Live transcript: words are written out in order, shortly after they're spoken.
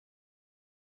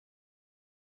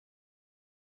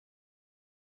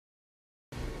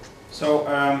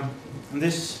In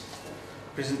this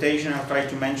presentation, I'll try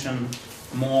to mention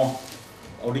more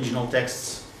original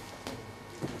texts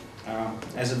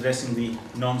as addressing the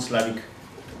non-Slavic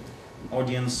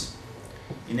audience.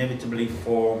 Inevitably,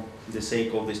 for the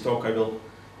sake of this talk, I will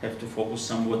have to focus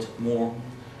somewhat more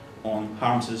on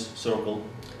Harms's circle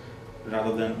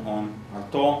rather than on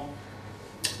Artaud.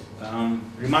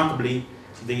 Remarkably,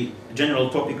 the general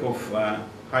topic of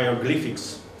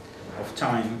hieroglyphics of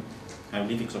time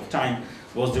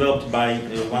was developed by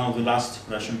one of the last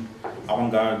Russian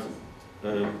avant-garde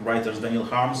writers, Daniel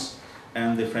Harms,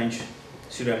 and the French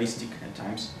surrealistic at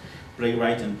times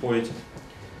playwright and poet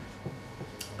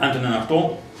Antonin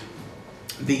Artaud.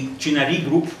 The Chinari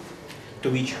group, to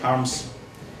which Harms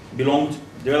belonged,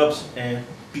 develops a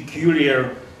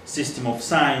peculiar system of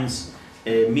science,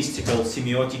 a mystical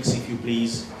semiotics, if you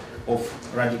please,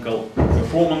 of radical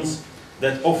performance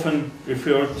that often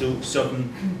refer to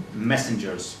certain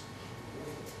messengers.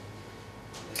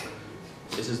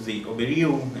 This is the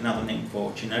Oberiu, another name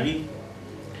for Chinari.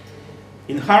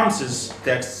 In Harms's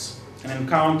texts, an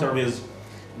encounter with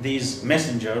these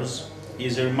messengers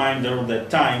is a reminder that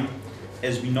time,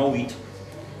 as we know it,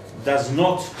 does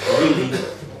not really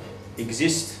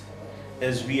exist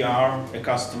as we are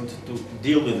accustomed to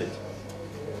deal with it.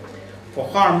 For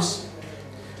Harms,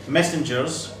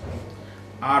 messengers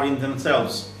are in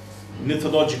themselves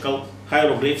mythological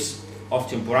hieroglyphs of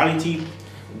temporality,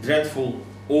 dreadful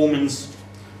omens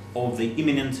of the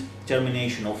imminent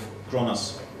termination of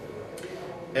Kronos.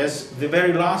 As the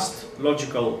very last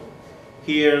logical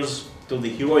heirs to the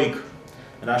heroic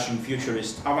Russian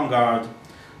futurist avant-garde,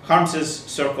 Harms's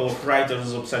circle of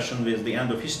writers' obsession with the end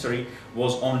of history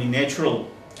was only natural.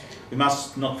 We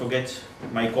must not forget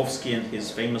Mayakovsky and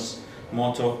his famous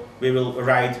motto, "We will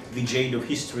ride the jade of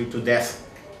history to death."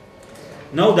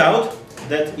 No doubt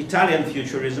that Italian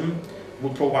futurism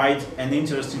would provide an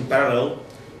interesting parallel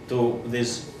to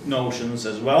these notions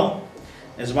as well.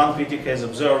 As one critic has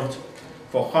observed,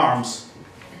 for Harms,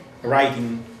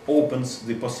 writing opens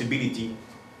the possibility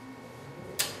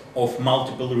of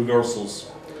multiple reversals,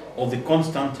 of the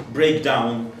constant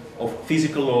breakdown of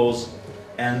physical laws,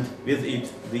 and with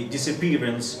it the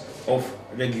disappearance of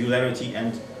regularity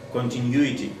and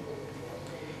continuity.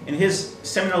 In his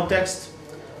seminal text,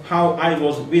 How I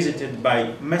Was Visited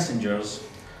by Messengers,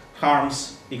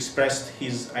 Harms expressed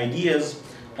his ideas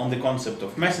on the concept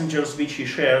of messengers, which he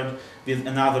shared with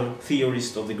another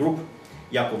theorist of the group,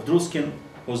 Yakov Druskin,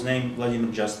 whose name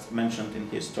Vladimir just mentioned in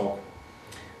his talk.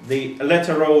 The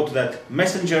latter wrote that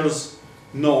messengers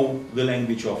know the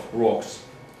language of rocks.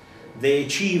 They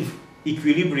achieve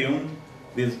equilibrium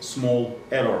with small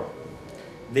error.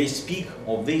 They speak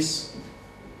of this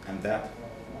and that.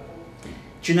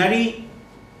 Chinari,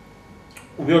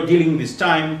 we are dealing with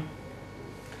time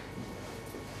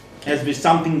as with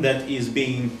something that is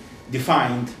being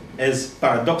defined as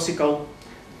paradoxical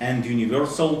and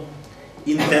universal,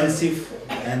 intensive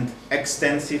and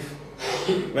extensive.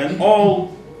 When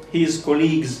all his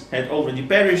colleagues had already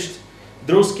perished,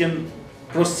 Druskin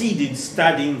proceeded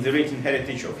studying the written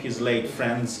heritage of his late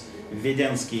friends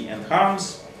Vedensky and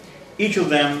Harms. Each of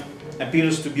them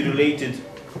appears to be related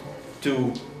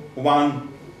to one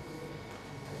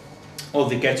of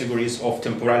the categories of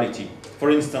temporality, for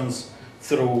instance,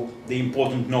 through the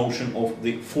important notion of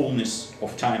the fullness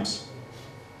of times.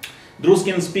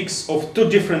 Druskin speaks of two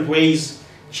different ways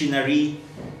Chinari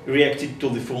reacted to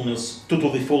the fullness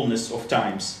of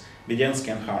times, Vedensky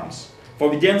and Harms. For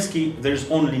Vedensky, there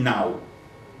is only now.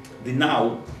 The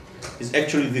now is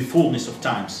actually the fullness of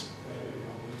times.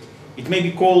 It may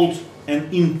be called an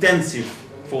intensive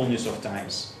fullness of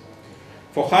times.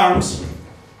 For Harms,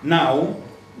 now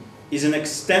is an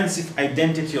extensive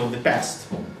identity of the past,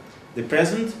 the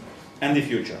present, and the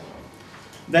future.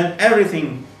 Then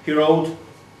everything he wrote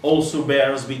also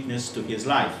bears witness to his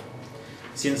life,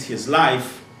 since his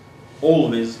life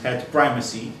always had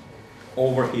primacy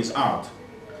over his art.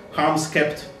 Harms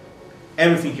kept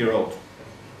everything he wrote.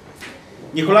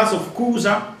 Nicolas of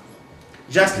Cusa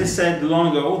justly said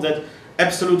long ago that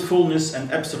absolute fullness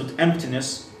and absolute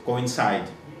emptiness coincide.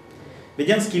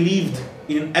 Vedensky lived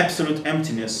in an absolute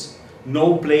emptiness,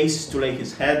 no place to lay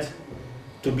his head,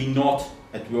 to be not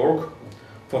at work.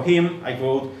 For him, I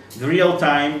quote, "The real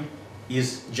time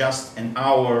is just an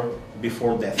hour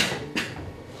before death."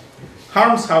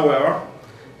 Harms, however,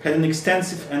 had an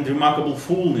extensive and remarkable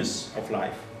fullness of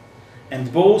life.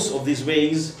 And both of these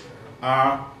ways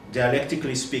are,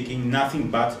 dialectically speaking,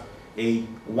 nothing but a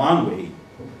one way,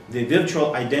 the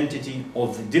virtual identity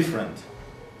of the different.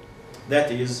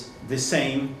 That is, the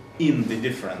same in the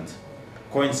different.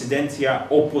 Coincidentia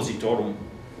oppositorum,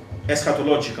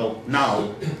 eschatological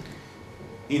now,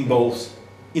 in both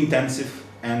intensive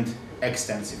and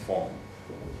extensive form.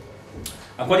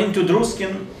 According to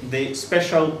Druskin, the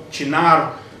special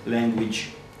Chinar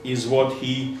language is what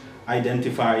he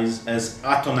identifies as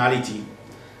atonality,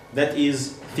 that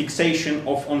is, fixation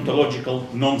of ontological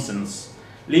nonsense,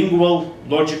 lingual,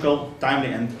 logical,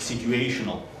 timely, and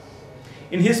situational.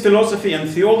 In his philosophy and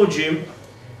theology,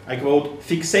 I quote,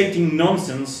 fixating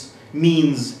nonsense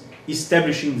means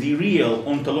establishing the real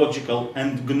ontological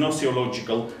and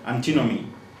gnoseological antinomy,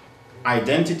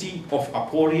 identity of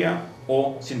aporia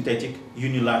or synthetic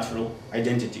unilateral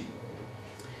identity.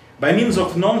 By means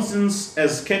of nonsense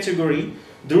as category,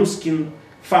 Druskin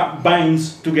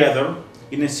binds together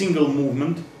in a single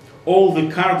movement all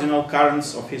the cardinal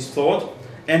currents of his thought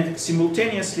and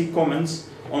simultaneously comments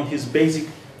on his basic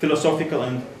philosophical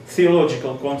and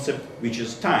theological concept, which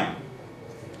is time.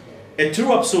 A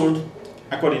true absurd,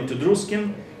 according to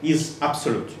Druskin, is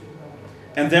absolute,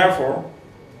 and therefore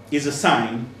is a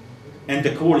sign and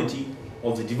a quality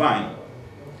of the divine.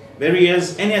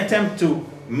 Whereas any attempt to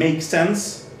make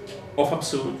sense of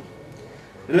absurd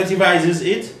relativizes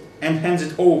it and hands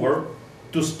it over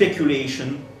to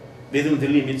speculation within the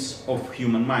limits of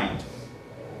human mind.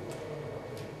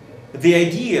 The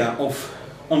idea of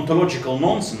ontological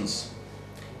nonsense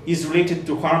is related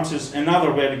to Harms's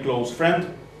another very close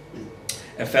friend,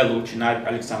 a fellow Chinar,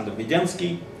 Alexander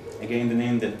Vedensky, again the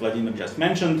name that Vladimir just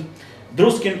mentioned.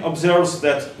 Druskin observes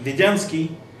that Vedensky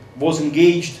was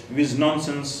engaged with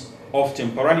nonsense of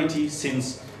temporality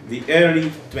since the early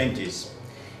 20s.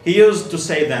 He used to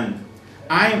say then,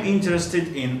 I'm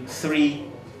interested in three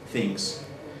things: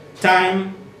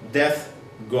 time, death,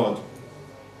 God.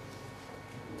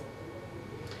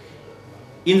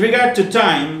 In regard to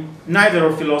time,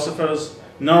 neither philosophers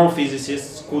nor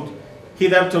physicists could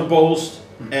hitherto boast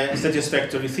a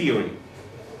satisfactory theory.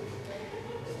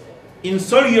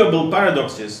 Insoluble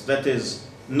paradoxes, that is,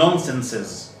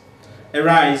 nonsenses,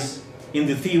 arise in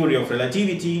the theory of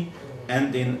relativity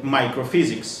and in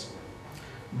microphysics.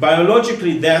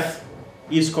 Biologically, death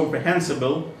is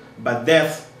comprehensible, but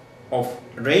death of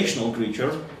rational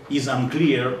creature is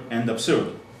unclear and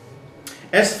absurd.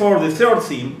 As for the third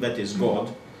theme, that is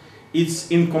God, its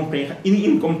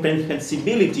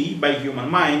incomprehensibility by human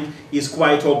mind is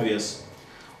quite obvious.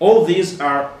 All these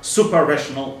are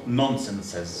super-rational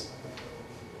nonsenses.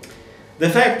 The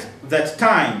fact that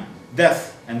time,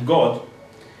 death, and God,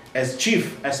 as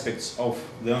chief aspects of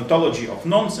the ontology of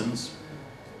nonsense,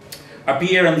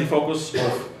 appear in the focus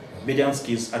of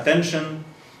Vedensky's attention,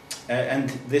 and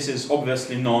this is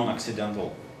obviously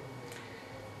non-accidental.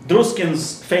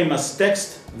 Druskin's famous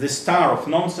text, The Star of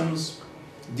Nonsense,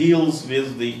 deals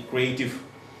with the creative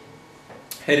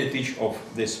heritage of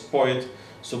this poet,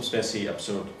 sub specie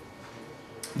absurd.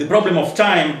 The problem of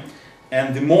time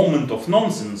and the moment of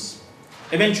nonsense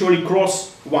eventually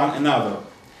cross one another,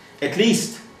 at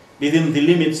least within the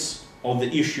limits of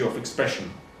the issue of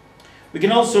expression. We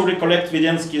can also recollect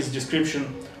Vedensky's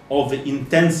description of the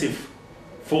intensive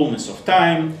fullness of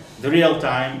time. The real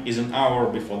time is an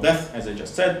hour before death, as I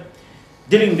just said.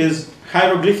 Dealing with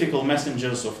hieroglyphical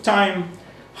messengers of time,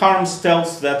 Harms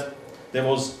tells that there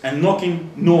was a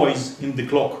knocking noise in the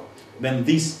clock when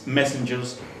these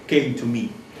messengers came to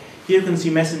me. Here you can see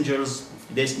messengers,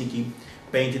 Desniki,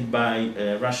 painted by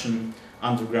Russian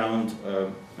underground,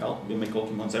 well, we may call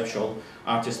him conceptual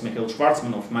artist Mikhail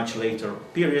Schwarzman of much later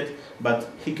period, but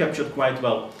he captured quite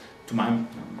well, to my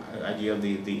idea,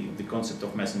 the concept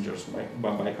of messengers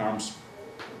by Harms.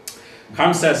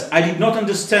 Harms says, I did not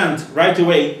understand right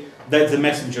away that the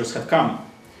messengers had come.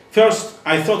 First,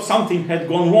 I thought something had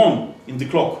gone wrong in the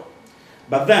clock,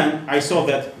 but then I saw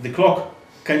that the clock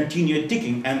continued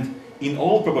ticking and, in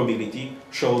all probability,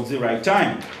 showed the right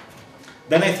time.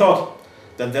 Then I thought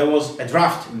that there was a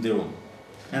draft in the room,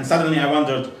 and suddenly I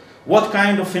wondered, what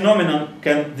kind of phenomenon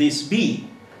can this be,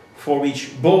 for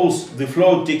which both the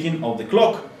flow ticking of the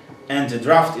clock and the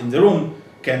draft in the room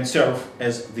can serve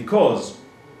as the cause.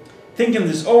 Thinking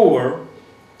this over,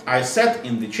 I sat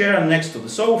in the chair next to the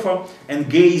sofa and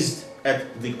gazed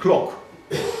at the clock.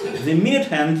 The minute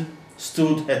hand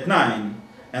stood at 9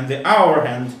 and the hour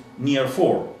hand near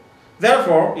 4.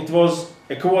 Therefore, it was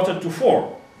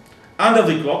 3:45. Under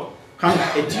the clock hung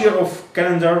a tier of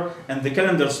calendar, and the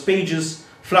calendar's pages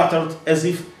fluttered as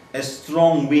if a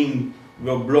strong wind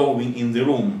were blowing in the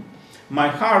room. My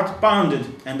heart pounded,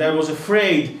 and I was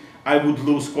afraid I would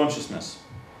lose consciousness.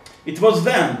 It was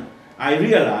then I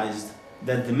realized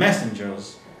that the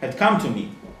messengers had come to me,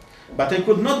 but I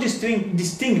could not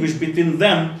distinguish between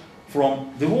them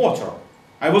from the water.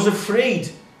 I was afraid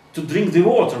to drink the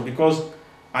water because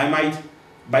I might,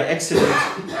 by accident,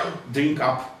 drink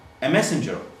up a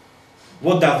messenger.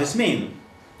 What does this mean?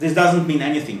 This doesn't mean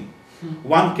anything.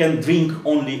 One can drink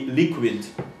only liquid.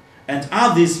 And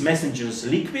are these messengers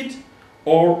liquid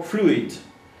or fluid?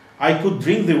 I could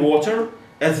drink the water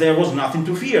as there was nothing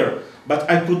to fear, but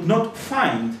I could not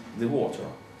find the water.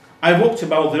 I walked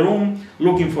about the room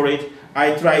looking for it.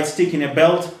 I tried sticking a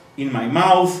belt in my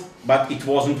mouth, but it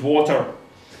wasn't water.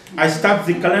 I stuck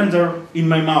the calendar in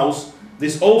my mouth.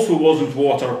 This also wasn't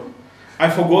water. I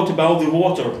forgot about the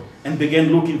water and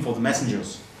began looking for the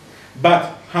messengers.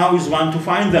 But how is one to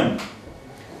find them?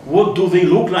 What do they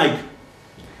look like?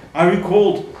 I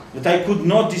recalled that I could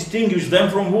not distinguish them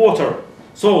from water,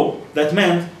 so that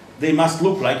meant they must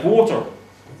look like water.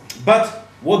 But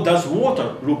what does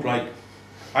water look like?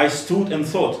 I stood and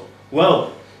thought,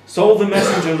 well, so the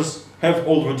messengers have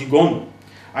already gone.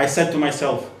 I said to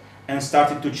myself and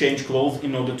started to change clothes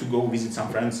in order to go visit some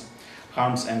friends.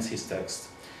 Harms ends his text.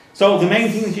 So the main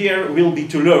thing here will be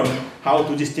to learn how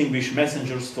to distinguish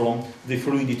messengers from the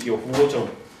fluidity of water.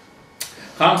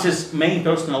 Harms's main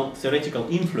personal theoretical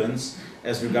influence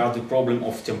as regards the problem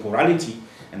of temporality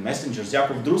and messengers,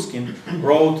 Yakov Druskin,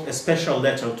 wrote a special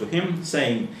letter to him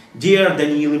saying, "Dear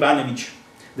Daniil Ivanovich,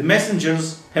 the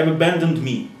messengers have abandoned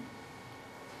me.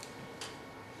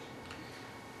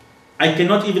 I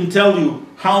cannot even tell you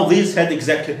how this had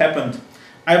exactly happened.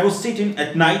 I was sitting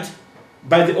at night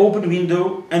by the open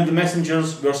window and the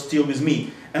messengers were still with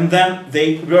me. And then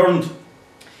they weren't.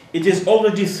 It is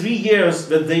already 3 years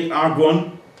that they are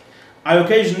gone. I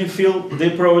occasionally feel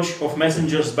the approach of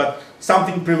messengers, but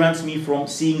something prevents me from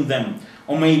seeing them.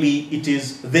 Or maybe it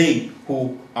is they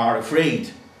who are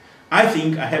afraid. I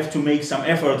think I have to make some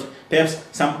effort, perhaps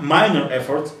some minor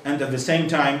effort, and at the same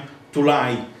time to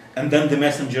lie, and then the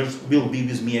messengers will be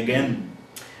with me again.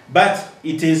 But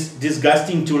it is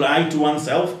disgusting to lie to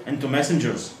oneself and to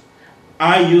messengers.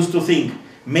 I used to think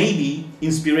maybe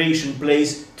inspiration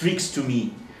plays tricks to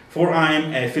me, for I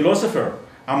am a philosopher.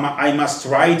 I must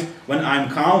write when I am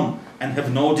calm and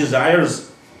have no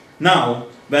desires. Now,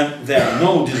 when there are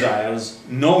no desires,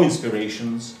 no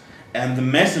inspirations, and the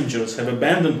messengers have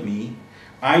abandoned me,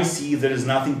 I see there is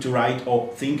nothing to write or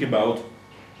think about.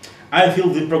 I feel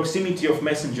the proximity of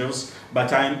messengers,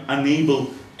 but I am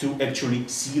unable to actually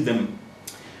see them.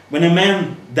 When a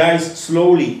man dies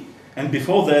slowly, and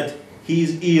before that he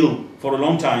is ill for a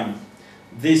long time,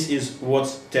 this is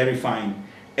what's terrifying.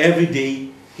 Every day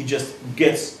he just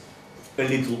gets a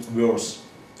little worse.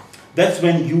 That's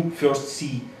when you first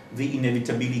see the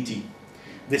inevitability.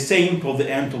 The same for the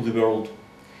end of the world.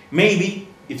 Maybe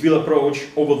it will approach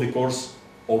over the course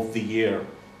of the year.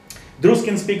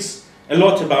 Druskin speaks a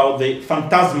lot about the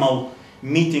phantasmal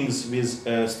meetings with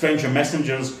stranger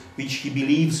messengers, which he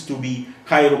believes to be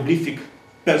hieroglyphic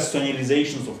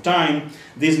personalizations of time.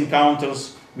 These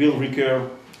encounters will recur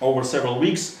over several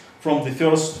weeks, from the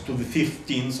 1st to the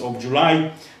 15th of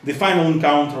July. The final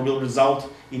encounter will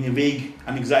result in a vague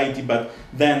anxiety, but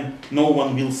then no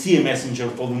one will see a messenger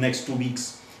for the next 2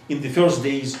 weeks. In the first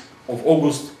days of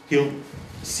August, he'll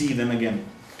see them again.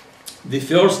 The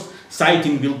first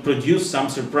sighting will produce some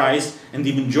surprise and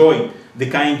even joy, the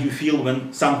kind you feel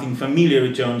when something familiar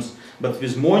returns, but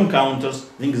with more encounters,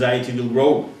 the anxiety will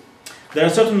grow. There are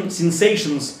certain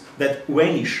sensations that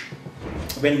vanish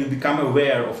when you become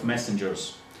aware of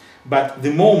messengers, but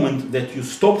the moment that you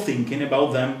stop thinking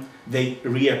about them, they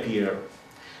reappear.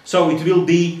 So it will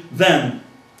then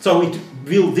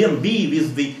be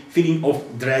with the feeling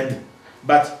of dread,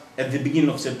 but at the beginning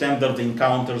of September the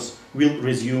encounters will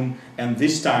resume, and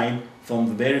this time, from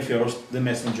the very first, the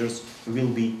messengers will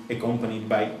be accompanied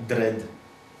by dread.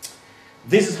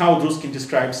 This is how Druskin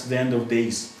describes the end of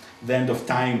days, the end of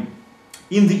time.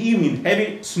 In the evening,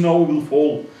 heavy snow will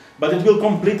fall, but it will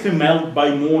completely melt by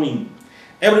morning.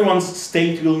 Everyone's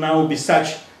state will now be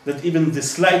such that even the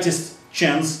slightest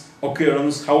chance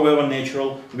occurrence, however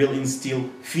natural, will instill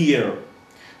fear.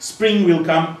 Spring will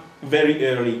come very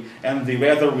early, and the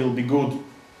weather will be good.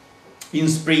 In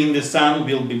spring, the sun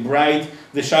will be bright,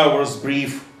 the showers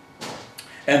brief,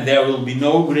 and there will be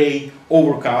no grey,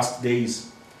 overcast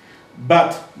days.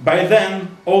 But by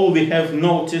then, all we have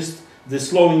noticed the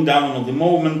slowing down of the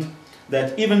moment,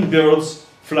 that even birds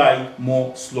fly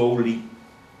more slowly.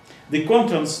 The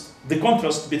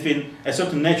contrast between a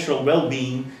certain natural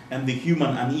well-being and the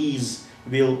human unease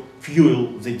will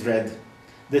fuel the dread.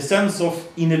 The sense of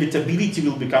inevitability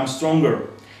will become stronger.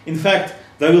 In fact,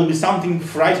 there will be something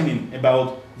frightening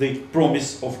about the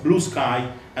promise of blue sky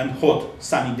and hot,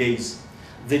 sunny days.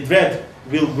 The dread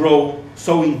will grow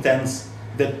so intense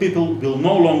that people will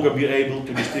no longer be able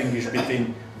to distinguish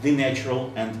between the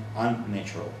natural and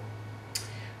unnatural.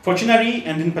 For Chinary,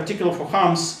 and in particular for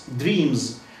Harms,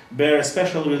 dreams bear a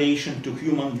special relation to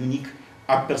human unique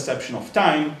up perception of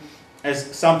time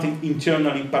as something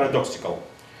internally paradoxical.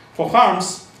 For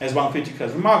Harms, as one critic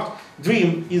has remarked,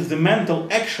 dream is the mental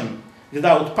action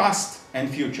without past and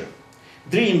future.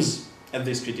 Dreams, as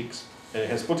this critic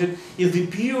has put it, is the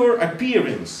pure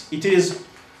appearance. It is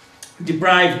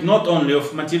deprived not only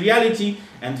of materiality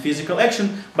and physical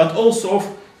action, but also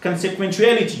of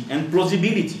consequentiality and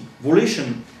plausibility,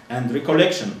 volition and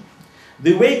recollection.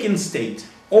 The waking state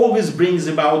always brings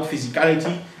about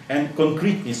physicality and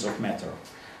concreteness of matter,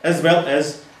 as well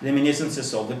as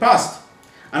reminiscences of the past.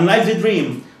 Unlike the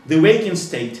dream, the waking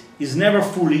state is never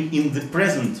fully in the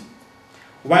present.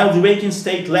 While the waking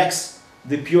state lacks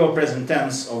the pure present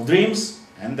tense of dreams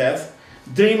and death,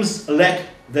 dreams lack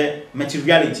the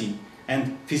materiality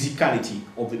and physicality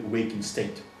of the waking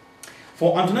state.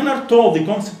 For Antonin Artaud, the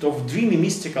concept of dreamy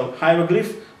mystical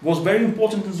hieroglyph was very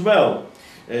important as well.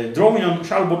 Drawing on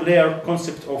Charles Baudelaire's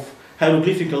concept of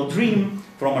hieroglyphical dream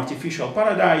from Artificial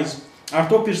Paradise,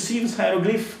 Artaud perceives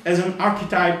hieroglyph as an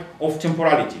archetype of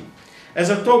temporality. As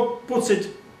Artaud puts it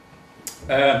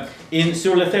in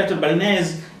Sur le théâtre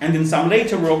balinese and in some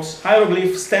later works,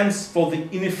 hieroglyph stands for the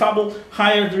ineffable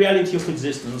higher reality of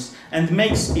existence and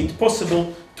makes it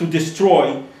possible to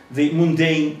destroy the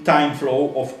mundane time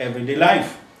flow of everyday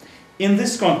life. In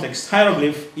this context,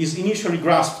 hieroglyph is initially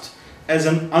grasped as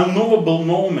an unknowable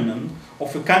phenomenon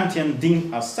of a Kantian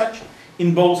ding as such.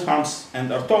 In both Harms and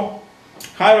Artaud,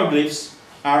 hieroglyphs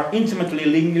are intimately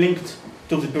linked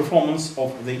to the performance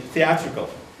of the theatrical.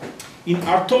 In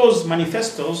Artaud's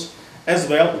manifestos, as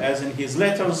well as in his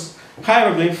letters,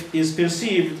 hieroglyph is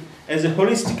perceived as a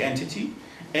holistic entity,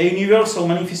 a universal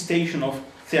manifestation of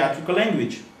theatrical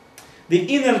language. The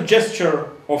inner gesture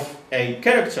of a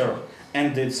character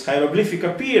and its hieroglyphic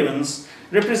appearance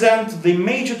represent the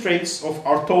major traits of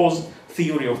Artaud's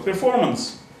theory of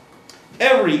performance.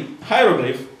 Every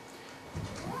hieroglyph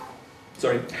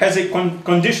has a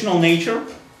conditional nature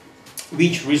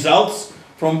which results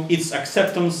from its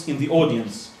acceptance in the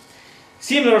audience.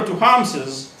 Similar to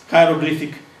Harms's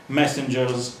hieroglyphic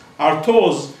messengers,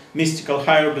 Artaud's mystical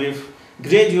hieroglyph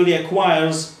gradually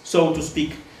acquires, so to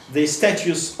speak, the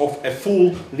status of a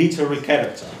full literary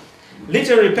character.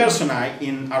 Literary personae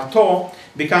in Artaud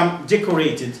become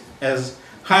decorated as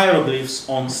hieroglyphs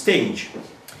on stage.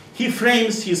 He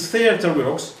frames his theater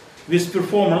works with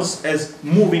performers as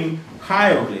moving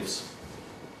hieroglyphs.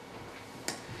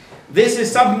 This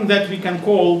is something that we can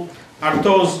call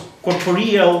Artaud's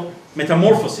corporeal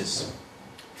metamorphosis,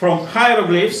 from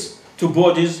hieroglyphs to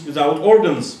bodies without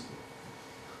organs,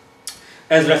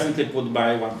 as recently put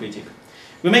by one critic.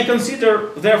 We may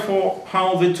consider, therefore,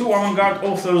 how the two avant-garde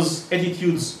authors'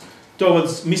 attitudes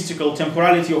towards mystical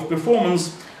temporality of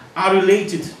performance are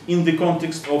related in the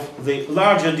context of the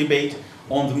larger debate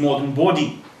on the modern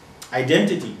body,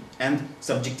 identity, and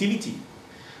subjectivity.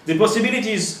 The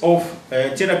possibilities of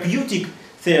therapeutic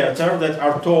theater that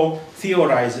Artaud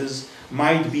theorizes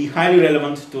might be highly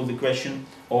relevant to the question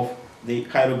of the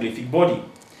hieroglyphic body.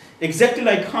 Exactly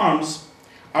like Harms,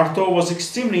 Artaud was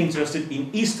extremely interested in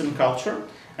Eastern culture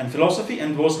and philosophy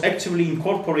and was actively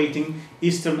incorporating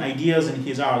Eastern ideas in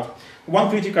his art. One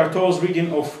critic, Artaud's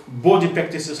reading of body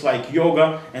practices like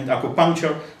yoga and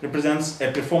acupuncture represents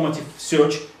a performative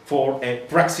search for a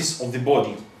praxis of the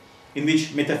body, in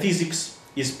which metaphysics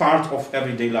is part of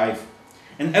everyday life,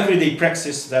 an everyday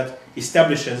praxis that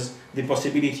establishes the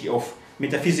possibility of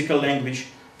metaphysical language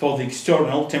for the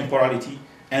external temporality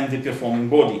and the performing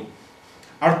body.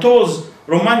 Artaud's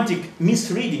romantic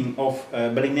misreading of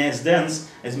Balinese dance,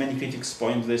 as many critics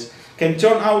point this, can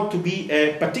turn out to be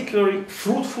a particularly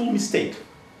fruitful mistake,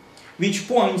 which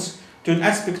points to an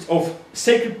aspect of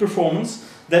sacred performance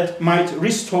that might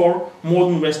restore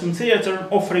modern Western theater,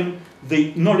 offering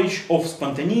the knowledge of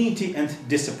spontaneity and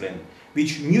discipline,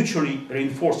 which mutually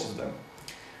reinforces them.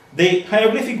 The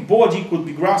hieroglyphic body could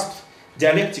be grasped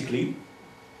dialectically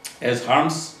as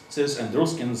Harms's and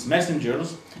Ruskin's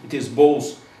messengers. It is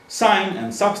both sign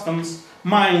and substance,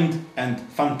 mind and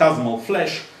phantasmal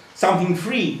flesh, something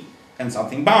free and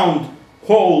something bound,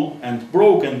 whole and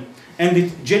broken, and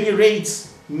it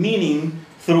generates meaning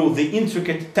through the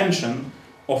intricate tension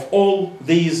of all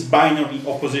these binary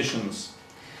oppositions.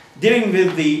 Dealing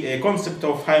with the concept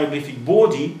of hieroglyphic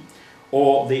body,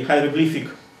 or the hieroglyphic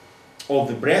of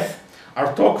the breath,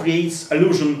 Artaud creates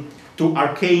allusion to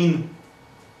arcane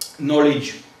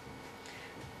knowledge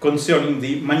concerning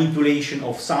the manipulation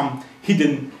of some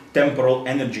hidden temporal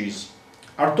energies.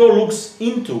 Artaud looks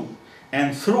into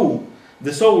and through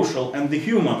the social and the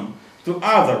human to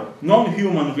other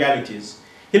non-human realities.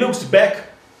 He looks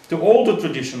back to older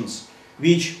traditions,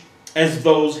 which, as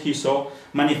those he saw,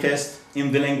 manifest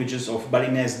in the languages of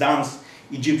Balinese dance,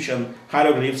 Egyptian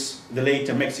hieroglyphs, the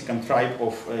later Mexican tribe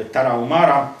of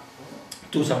Tarahumara,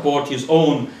 to support his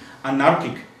own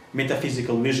anarchic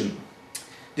metaphysical vision.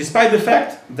 Despite the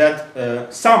fact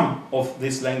that some of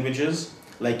these languages,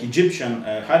 like Egyptian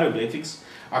hieroglyphics,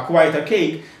 are quite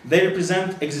archaic, they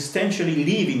represent existentially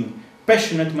living,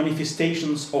 passionate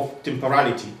manifestations of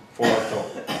temporality for Artaud.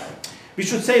 We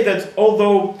should say that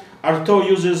although Artaud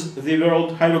uses the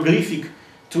word hieroglyphic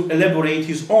to elaborate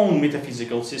his own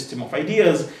metaphysical system of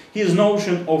ideas, his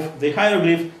notion of the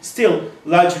hieroglyph still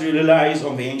largely relies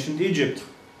on the ancient Egypt.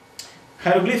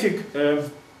 Hieroglyphic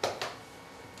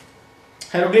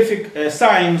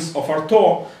signs of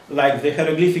Artaud, like the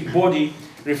hieroglyphic body,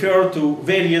 refer to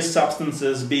various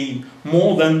substances being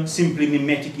more than simply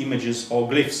mimetic images or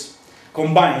glyphs,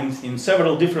 combined in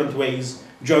several different ways,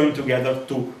 joined together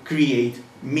to create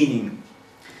meaning.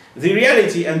 The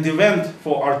reality and event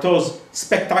for Artaud's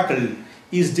spectacle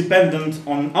is dependent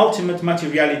on ultimate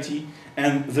materiality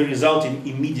and the resulting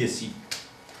immediacy.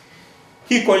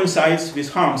 He coincides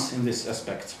with Harms in this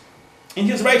aspect. In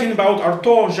his writing about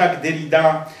Artaud, Jacques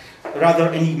Derrida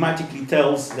rather enigmatically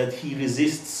tells that he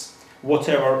resists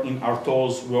whatever in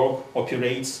Artaud's work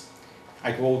operates,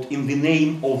 I quote, in the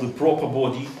name of the proper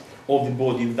body, or the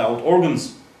body without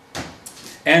organs,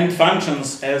 and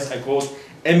functions as, I quote,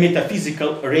 a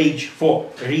metaphysical rage for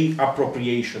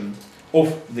reappropriation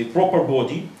of the proper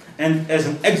body and as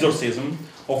an exorcism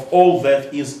of all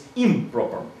that is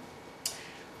improper.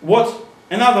 What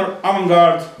another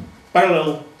avant-garde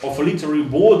parallel of a literary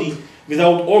body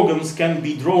without organs can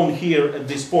be drawn here at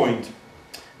this point.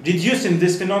 Reducing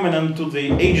this phenomenon to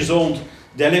the ages-old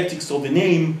dialectics of the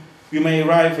name, we may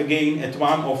arrive again at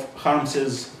one of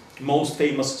Harms's most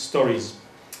famous stories,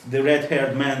 the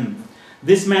red-haired man.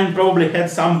 This man probably had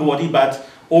some body, but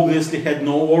obviously had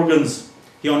no organs.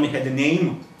 He only had a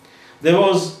name. There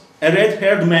was a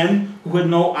red-haired man who had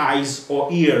no eyes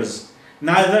or ears.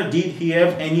 Neither did he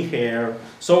have any hair,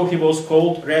 so he was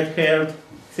called red-haired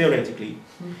theoretically.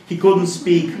 He couldn't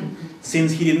speak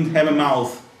since he didn't have a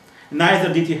mouth.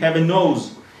 Neither did he have a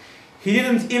nose. He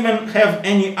didn't even have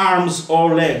any arms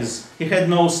or legs. He had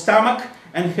no stomach,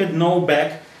 and he had no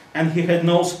back, and he had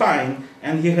no spine,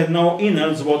 and he had no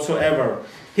innards whatsoever.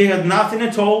 He had nothing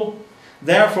at all.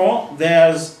 Therefore,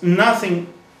 there is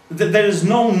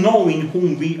no knowing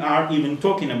whom we are even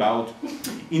talking about.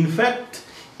 In fact,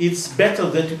 it's better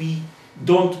that we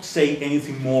don't say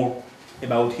anything more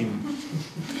about him.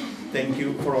 Thank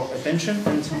you for your attention,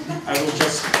 and I will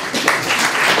just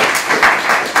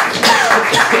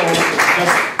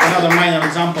another minor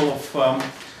example of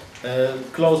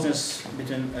closeness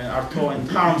between Artaud and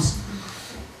Harms.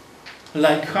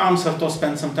 Like Harms, Artaud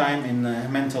spent some time in a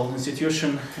mental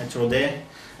institution at Rodez,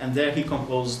 and there he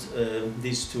composed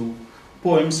these two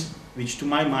poems, which to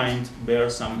my mind bear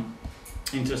some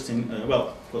interesting, well,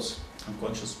 of course,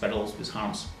 unconscious parallels with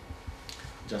Harms,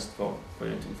 just for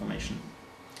your information.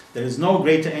 There is no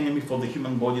greater enemy for the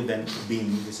human body than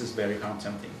being. This is very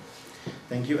heart-centering.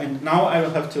 Thank you. And now I will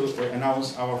have to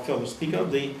announce our further speaker.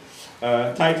 The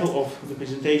title of the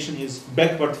presentation is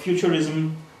Backward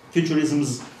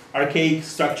Futurism's Archaic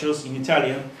Structures in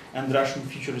Italian and Russian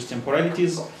Futurist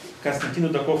Temporalities, Konstantin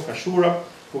Dudakov-Kashura,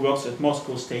 who works at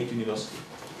Moscow State University.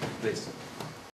 Please.